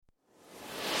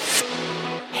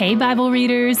Hey, Bible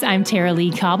readers, I'm Tara Lee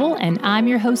Cobble, and I'm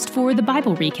your host for the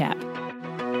Bible Recap.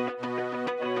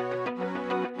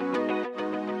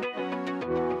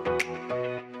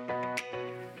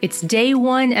 It's day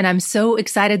one, and I'm so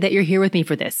excited that you're here with me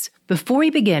for this. Before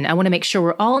we begin, I want to make sure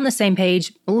we're all on the same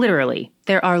page, literally.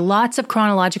 There are lots of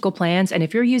chronological plans, and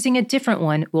if you're using a different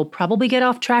one, we'll probably get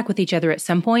off track with each other at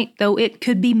some point, though it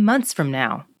could be months from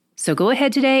now. So go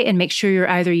ahead today and make sure you're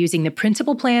either using the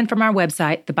principal plan from our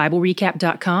website,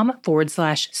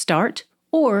 thebiblerecap.com/start,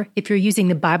 or if you're using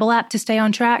the Bible app to stay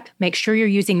on track, make sure you're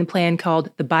using the plan called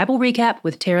The Bible Recap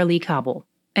with Tara Lee Cobble.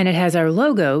 And it has our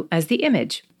logo as the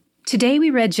image. Today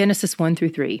we read Genesis 1 through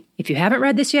 3. If you haven't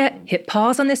read this yet, hit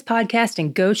pause on this podcast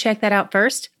and go check that out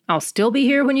first. I'll still be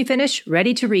here when you finish,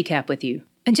 ready to recap with you.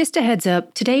 And just a heads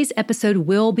up, today's episode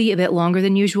will be a bit longer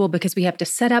than usual because we have to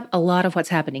set up a lot of what's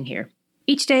happening here.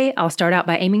 Each day, I'll start out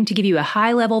by aiming to give you a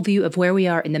high-level view of where we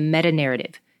are in the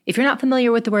meta-narrative. If you're not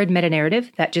familiar with the word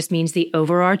meta-narrative, that just means the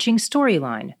overarching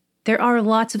storyline. There are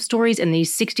lots of stories in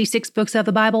these 66 books of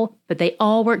the Bible, but they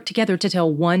all work together to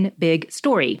tell one big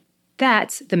story.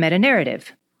 That's the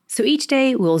meta-narrative. So each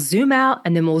day, we'll zoom out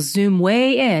and then we'll zoom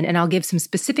way in, and I'll give some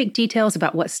specific details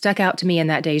about what stuck out to me in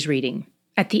that day's reading.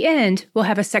 At the end, we'll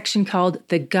have a section called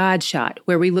the God Shot,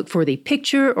 where we look for the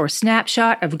picture or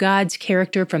snapshot of God's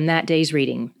character from that day's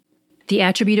reading. The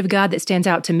attribute of God that stands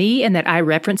out to me and that I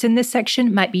reference in this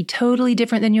section might be totally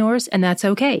different than yours, and that's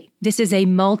okay. This is a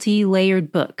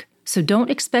multi-layered book, so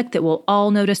don't expect that we'll all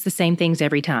notice the same things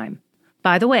every time.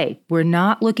 By the way, we're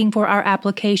not looking for our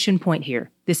application point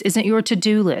here. This isn't your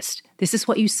to-do list. This is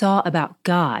what you saw about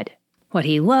God. What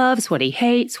he loves, what he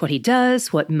hates, what he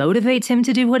does, what motivates him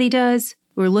to do what he does.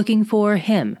 We're looking for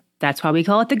him. That's why we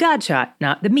call it the God Shot,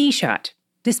 not the me shot.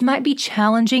 This might be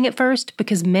challenging at first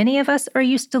because many of us are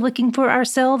used to looking for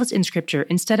ourselves in Scripture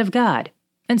instead of God.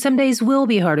 And some days will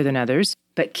be harder than others,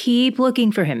 but keep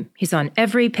looking for him. He's on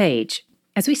every page.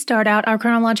 As we start out our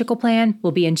chronological plan,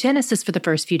 we'll be in Genesis for the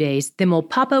first few days, then we'll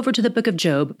pop over to the book of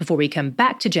Job before we come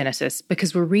back to Genesis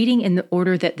because we're reading in the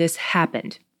order that this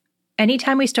happened.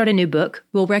 Anytime we start a new book,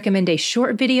 we'll recommend a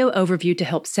short video overview to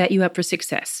help set you up for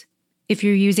success. If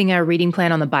you're using our reading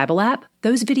plan on the Bible app,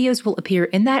 those videos will appear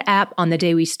in that app on the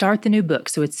day we start the new book,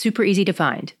 so it's super easy to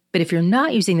find. But if you're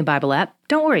not using the Bible app,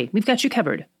 don't worry, we've got you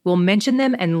covered. We'll mention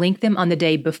them and link them on the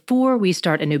day before we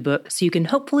start a new book, so you can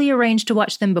hopefully arrange to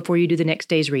watch them before you do the next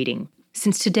day's reading.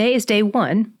 Since today is day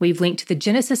one, we've linked the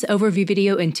Genesis overview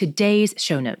video in today's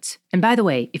show notes. And by the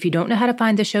way, if you don't know how to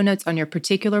find the show notes on your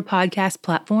particular podcast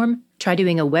platform, try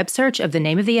doing a web search of the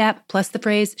name of the app plus the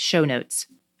phrase show notes.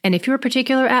 And if your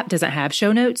particular app doesn't have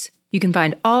show notes, you can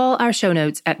find all our show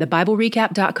notes at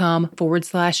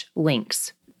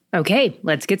thebiblerecap.com/links. Okay,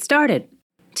 let's get started.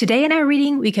 Today in our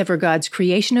reading, we cover God's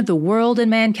creation of the world and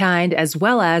mankind, as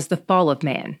well as the fall of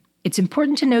man. It's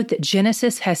important to note that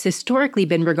Genesis has historically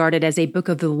been regarded as a book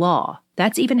of the law.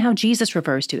 That's even how Jesus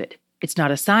refers to it. It's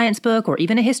not a science book or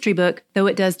even a history book, though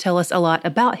it does tell us a lot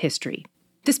about history.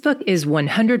 This book is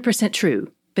 100%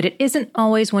 true, but it isn't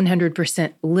always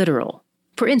 100% literal.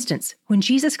 For instance, when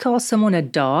Jesus calls someone a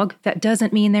dog, that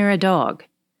doesn't mean they're a dog.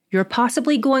 You're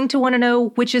possibly going to want to know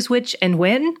which is which and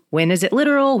when. When is it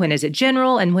literal? When is it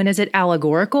general? And when is it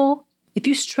allegorical? If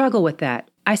you struggle with that,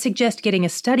 I suggest getting a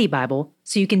study Bible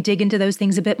so you can dig into those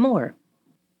things a bit more.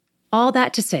 All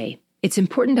that to say, it's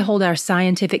important to hold our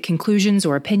scientific conclusions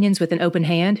or opinions with an open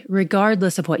hand,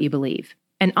 regardless of what you believe.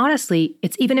 And honestly,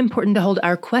 it's even important to hold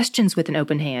our questions with an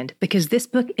open hand because this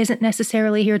book isn't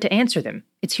necessarily here to answer them.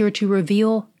 It's here to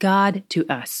reveal God to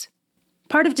us.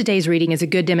 Part of today's reading is a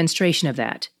good demonstration of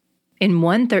that. In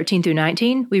 1:13 through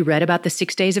 19, we read about the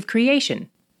 6 days of creation.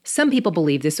 Some people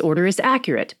believe this order is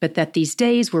accurate, but that these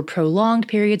days were prolonged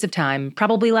periods of time,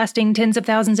 probably lasting tens of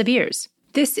thousands of years.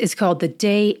 This is called the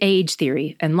day-age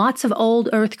theory, and lots of old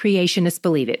Earth creationists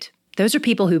believe it. Those are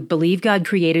people who believe God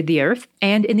created the earth,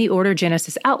 and in the order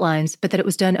Genesis outlines, but that it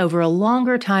was done over a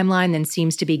longer timeline than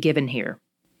seems to be given here.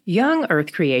 Young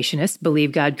Earth creationists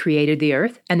believe God created the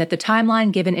earth, and that the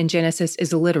timeline given in Genesis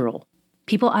is literal.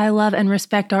 People I love and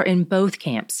respect are in both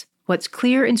camps. What's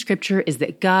clear in Scripture is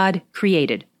that God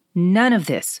created. None of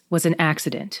this was an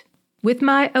accident. With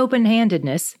my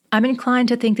open-handedness, I'm inclined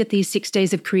to think that these 6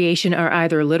 days of creation are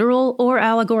either literal or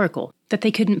allegorical, that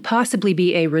they couldn't possibly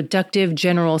be a reductive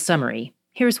general summary.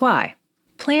 Here's why.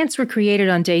 Plants were created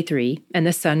on day 3, and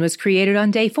the sun was created on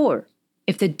day 4.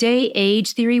 If the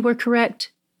day-age theory were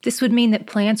correct, this would mean that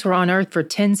plants were on Earth for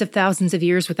tens of thousands of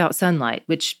years without sunlight,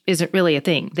 which isn't really a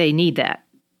thing. They need that.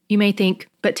 You may think,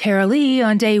 but Tara Lee,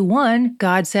 on day 1,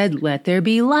 God said, "Let there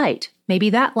be light." Maybe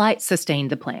that light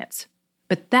sustained the plants.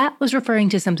 But that was referring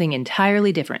to something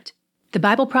entirely different. The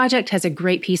Bible Project has a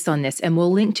great piece on this, and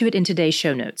we'll link to it in today's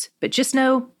show notes. But just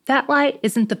know, that light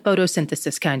isn't the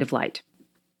photosynthesis kind of light.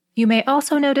 You may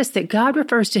also notice that God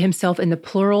refers to himself in the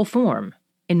plural form.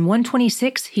 In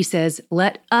 1:26, he says,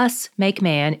 "Let us make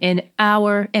man in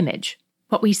our image."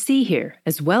 What we see here,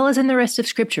 as well as in the rest of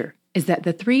Scripture, is that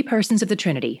the three persons of the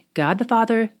Trinity, God the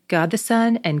Father, God the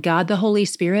Son, and God the Holy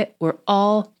Spirit, were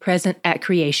all present at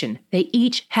creation. They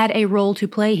each had a role to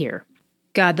play here.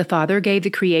 God the Father gave the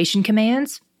creation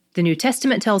commands. The New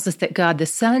Testament tells us that God the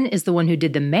Son is the one who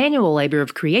did the manual labor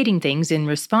of creating things in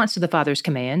response to the Father's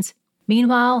commands.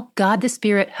 Meanwhile, God the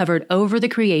Spirit hovered over the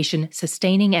creation,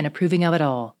 sustaining and approving of it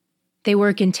all. They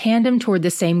work in tandem toward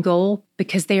the same goal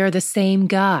because they are the same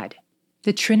God.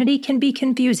 The Trinity can be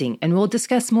confusing, and we'll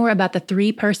discuss more about the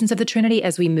three persons of the Trinity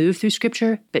as we move through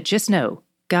Scripture, but just know,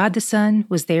 God the Son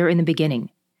was there in the beginning.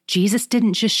 Jesus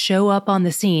didn't just show up on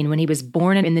the scene when he was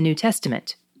born in the New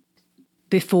Testament.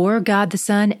 Before God the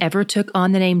Son ever took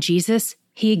on the name Jesus,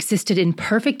 he existed in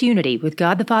perfect unity with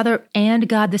God the Father and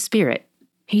God the Spirit.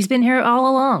 He's been here all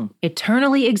along,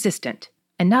 eternally existent.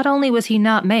 And not only was he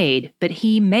not made, but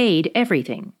he made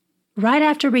everything. Right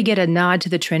after we get a nod to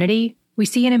the Trinity, we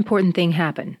see an important thing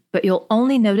happen, but you'll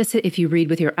only notice it if you read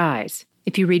with your eyes.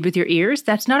 If you read with your ears,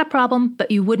 that's not a problem,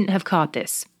 but you wouldn't have caught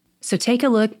this. So take a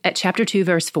look at chapter 2,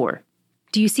 verse 4.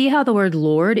 Do you see how the word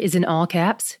Lord is in all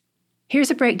caps?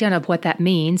 Here's a breakdown of what that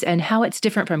means and how it's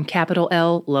different from capital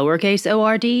L, lowercase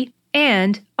o-r-d,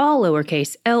 and all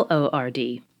lowercase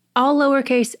l-o-r-d. All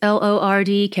lowercase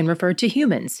l-o-r-d can refer to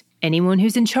humans, anyone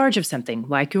who's in charge of something,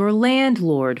 like your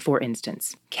landlord, for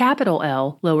instance. Capital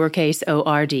L, lowercase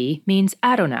o-r-d, means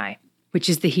Adonai, which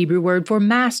is the Hebrew word for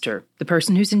master, the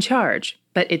person who's in charge.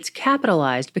 But it's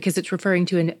capitalized because it's referring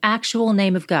to an actual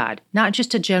name of God, not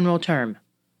just a general term.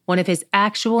 One of his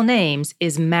actual names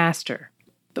is Master.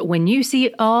 But when you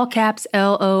see all caps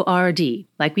L-O-R-D,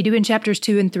 like we do in chapters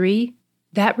 2 and 3,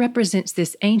 that represents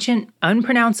this ancient,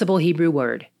 unpronounceable Hebrew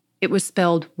word. It was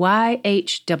spelled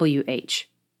Y-H-W-H.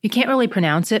 You can't really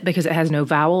pronounce it because it has no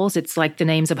vowels. It's like the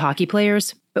names of hockey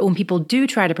players. But when people do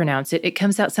try to pronounce it, it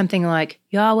comes out something like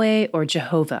Yahweh or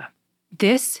Jehovah.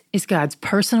 This is God's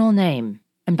personal name.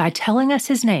 And by telling us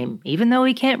his name, even though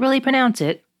he can't really pronounce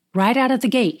it, right out of the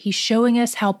gate, he's showing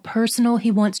us how personal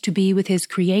he wants to be with his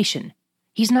creation.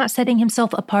 He's not setting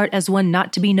himself apart as one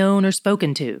not to be known or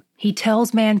spoken to. He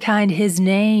tells mankind his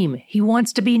name. He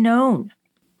wants to be known.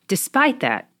 Despite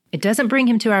that, it doesn't bring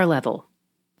him to our level.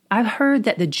 I've heard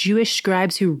that the Jewish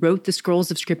scribes who wrote the scrolls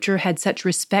of Scripture had such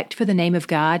respect for the name of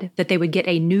God that they would get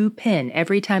a new pen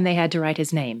every time they had to write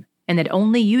his name, and they'd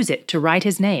only use it to write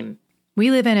his name. We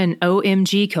live in an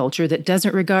OMG culture that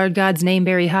doesn't regard God's name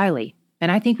very highly, and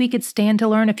I think we could stand to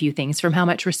learn a few things from how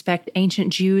much respect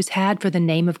ancient Jews had for the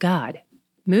name of God.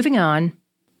 Moving on,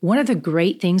 one of the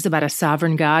great things about a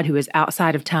sovereign God who is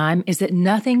outside of time is that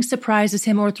nothing surprises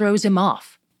him or throws him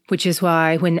off, which is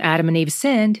why when Adam and Eve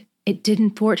sinned, it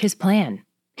didn't thwart his plan.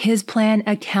 His plan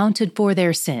accounted for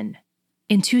their sin.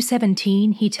 In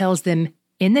 2:17, he tells them,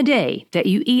 "In the day that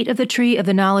you eat of the tree of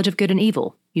the knowledge of good and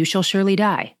evil, you shall surely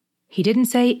die." He didn't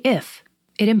say if.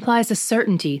 It implies a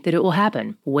certainty that it will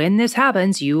happen. When this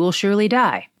happens, you will surely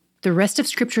die. The rest of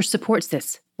Scripture supports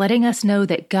this, letting us know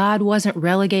that God wasn't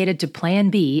relegated to plan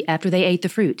B after they ate the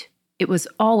fruit. It was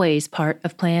always part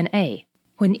of plan A.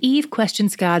 When Eve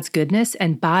questions God's goodness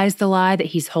and buys the lie that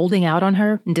he's holding out on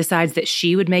her and decides that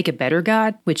she would make a better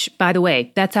God, which, by the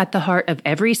way, that's at the heart of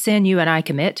every sin you and I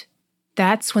commit,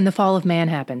 that's when the fall of man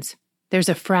happens. There's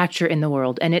a fracture in the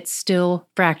world, and it's still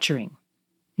fracturing.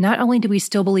 Not only do we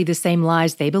still believe the same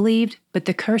lies they believed, but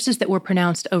the curses that were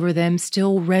pronounced over them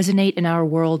still resonate in our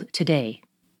world today.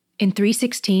 In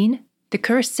 3:16, the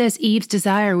curse says Eve's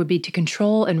desire would be to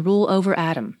control and rule over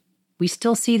Adam. We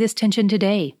still see this tension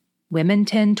today. Women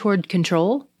tend toward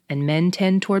control, and men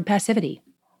tend toward passivity.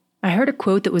 I heard a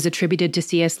quote that was attributed to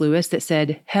C.S. Lewis that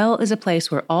said, "Hell is a place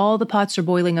where all the pots are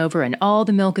boiling over and all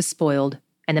the milk is spoiled,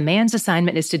 and the man's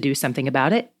assignment is to do something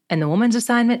about it, and the woman's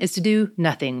assignment is to do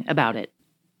nothing about it."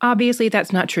 Obviously,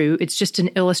 that's not true. It's just an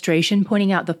illustration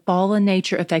pointing out the fallen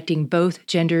nature affecting both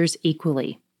genders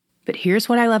equally. But here's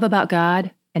what I love about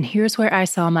God, and here's where I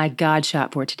saw my God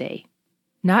shot for today.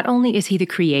 Not only is he the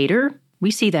creator,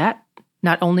 we see that.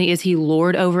 Not only is he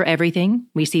Lord over everything,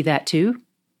 we see that too.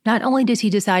 Not only does he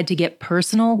decide to get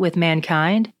personal with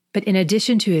mankind, but in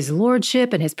addition to his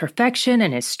lordship and his perfection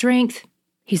and his strength,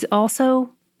 he's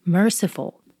also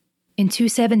merciful. In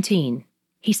 2:17,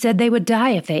 he said they would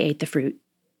die if they ate the fruit,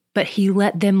 but he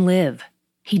let them live.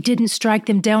 He didn't strike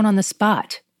them down on the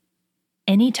spot.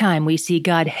 Anytime we see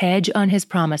God hedge on his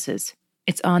promises,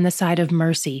 it's on the side of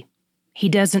mercy. He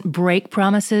doesn't break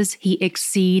promises, he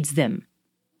exceeds them.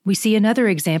 We see another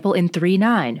example in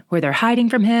 3:9, where they're hiding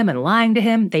from him and lying to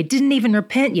him. They didn't even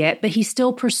repent yet, but he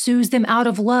still pursues them out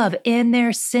of love in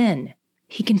their sin.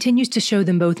 He continues to show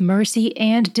them both mercy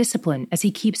and discipline as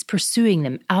he keeps pursuing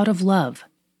them out of love.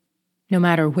 No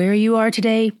matter where you are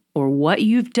today or what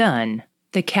you've done,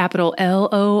 the capital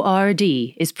Lord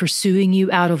is pursuing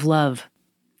you out of love.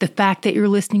 The fact that you're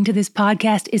listening to this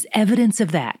podcast is evidence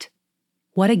of that.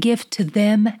 What a gift to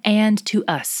them and to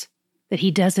us that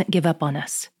he doesn't give up on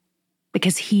us,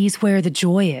 because he's where the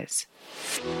joy is.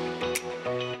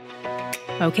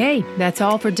 Okay, that's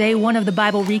all for day 1 of the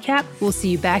Bible Recap. We'll see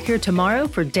you back here tomorrow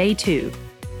for day 2.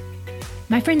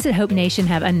 My friends at Hope Nation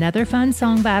have another fun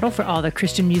song battle for all the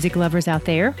Christian music lovers out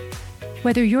there.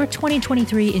 Whether your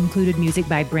 2023 included music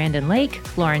by Brandon Lake,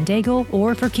 Lauren Daigle,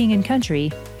 or for King and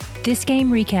Country, this game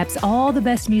recaps all the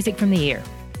best music from the year.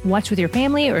 Watch with your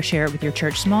family or share it with your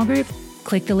church small group.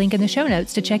 Click the link in the show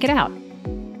notes to check it out.